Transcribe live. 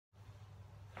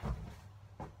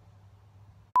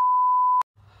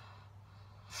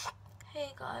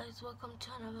Hey guys, welcome to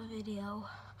another video.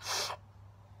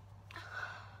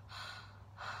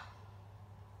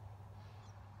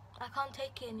 I can't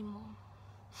take it anymore.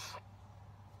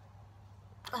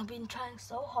 I've been trying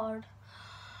so hard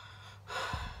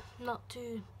not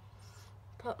to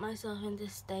put myself in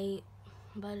this state,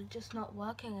 but it's just not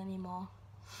working anymore.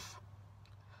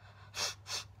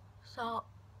 So,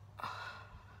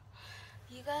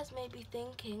 you guys may be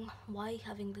thinking, why are you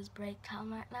having this breakdown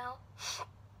right now?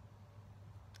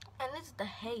 And it's the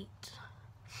hate.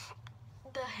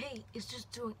 The hate is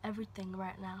just doing everything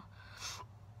right now.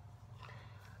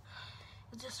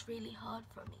 It's just really hard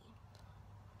for me.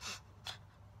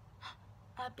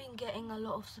 I've been getting a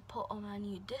lot of support on my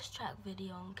new diss track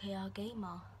video on KR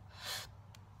Gamer,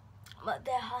 but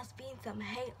there has been some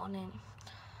hate on it.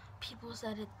 People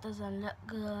said it doesn't look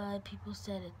good. People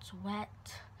said it's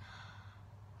wet.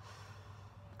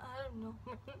 I don't know.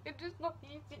 It's just not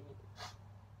easy.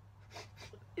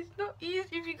 It's not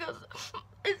easy because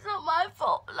it's not my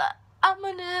fault. Like, I'm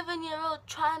an 11-year-old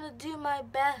trying to do my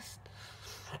best,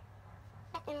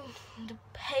 and the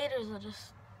haters are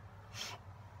just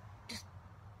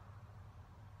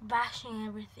bashing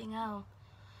everything out,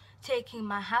 taking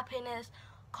my happiness,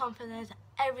 confidence,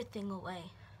 everything away.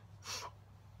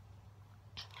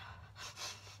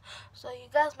 So you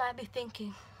guys might be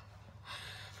thinking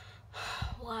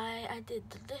why I did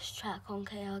the diss track on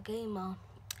KR Gamer,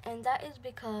 and that is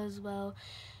because, well,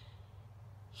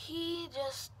 he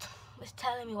just was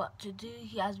telling me what to do.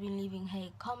 He has been leaving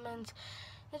hate comments.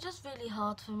 It's just really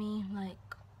hard for me. Like,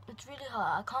 it's really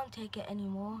hard. I can't take it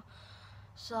anymore.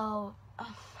 So I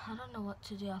don't know what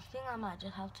to do. I think I might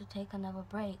just have to take another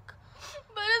break.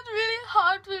 But it's really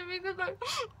hard for me because I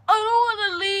don't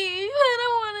want to leave. I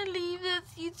don't want to leave this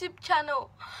YouTube channel.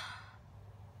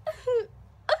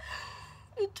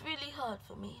 It's really hard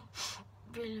for me.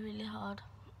 Really, really hard.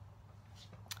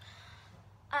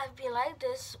 I've been like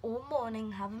this all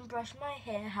morning. Haven't brushed my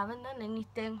hair. Haven't done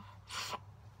anything.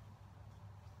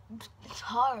 It's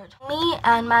hard. Me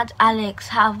and Mad Alex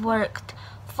have worked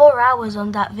 4 hours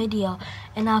on that video,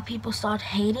 and now people start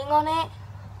hating on it.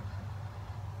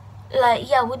 Like,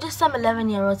 yeah, we're just some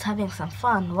 11-year-olds having some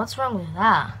fun. What's wrong with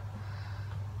that?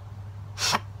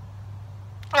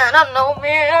 I don't know,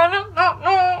 man. I don't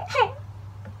know.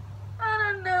 I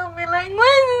don't know, man. Like,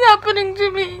 why is this happening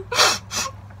to me?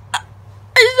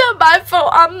 It's not my fault.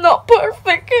 I'm not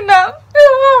perfect enough.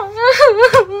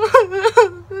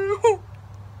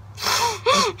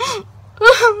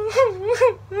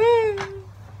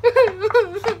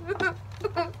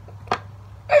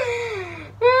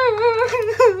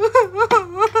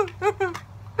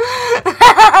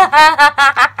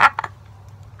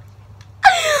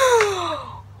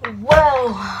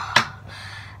 Whoa,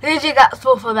 did you get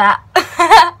full for that?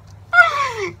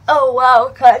 Oh wow,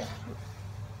 okay.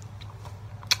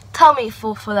 Tell me,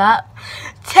 full for that.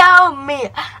 Tell me.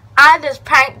 I just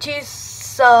pranked you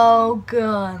so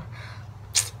good.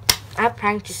 I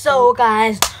pranked you. So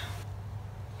guys,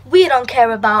 we don't care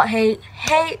about hate.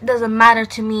 Hate doesn't matter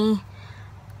to me.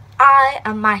 I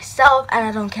am myself, and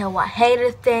I don't care what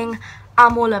haters think.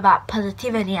 I'm all about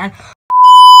positivity and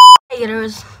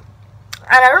haters.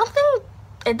 And I don't think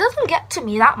it doesn't get to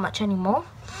me that much anymore.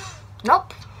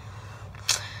 Nope.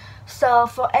 So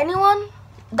for anyone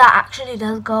that actually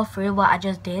does go through what I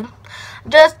just did,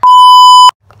 just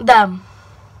them.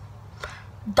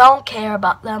 Don't care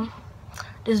about them.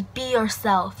 Just be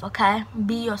yourself, okay?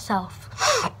 Be yourself.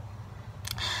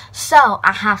 So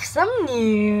I have some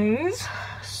news.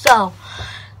 So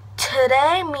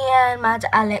today me and Mad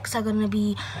Alex are gonna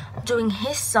be doing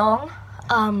his song.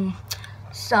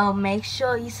 So make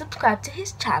sure you subscribe to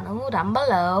his channel down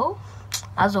below.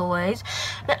 As always,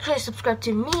 make sure you subscribe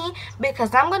to me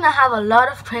because I'm gonna have a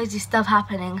lot of crazy stuff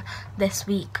happening this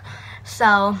week.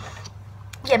 So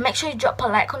yeah, make sure you drop a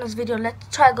like on this video.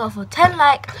 Let's try go for 10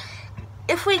 likes.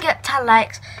 If we get 10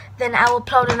 likes, then I will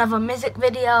upload another music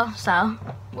video. So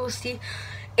we'll see.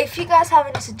 If you guys have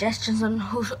any suggestions on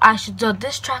who I should do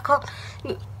this track on,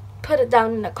 put it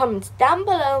down in the comments down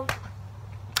below.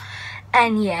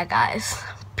 And yeah guys,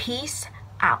 peace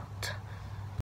out.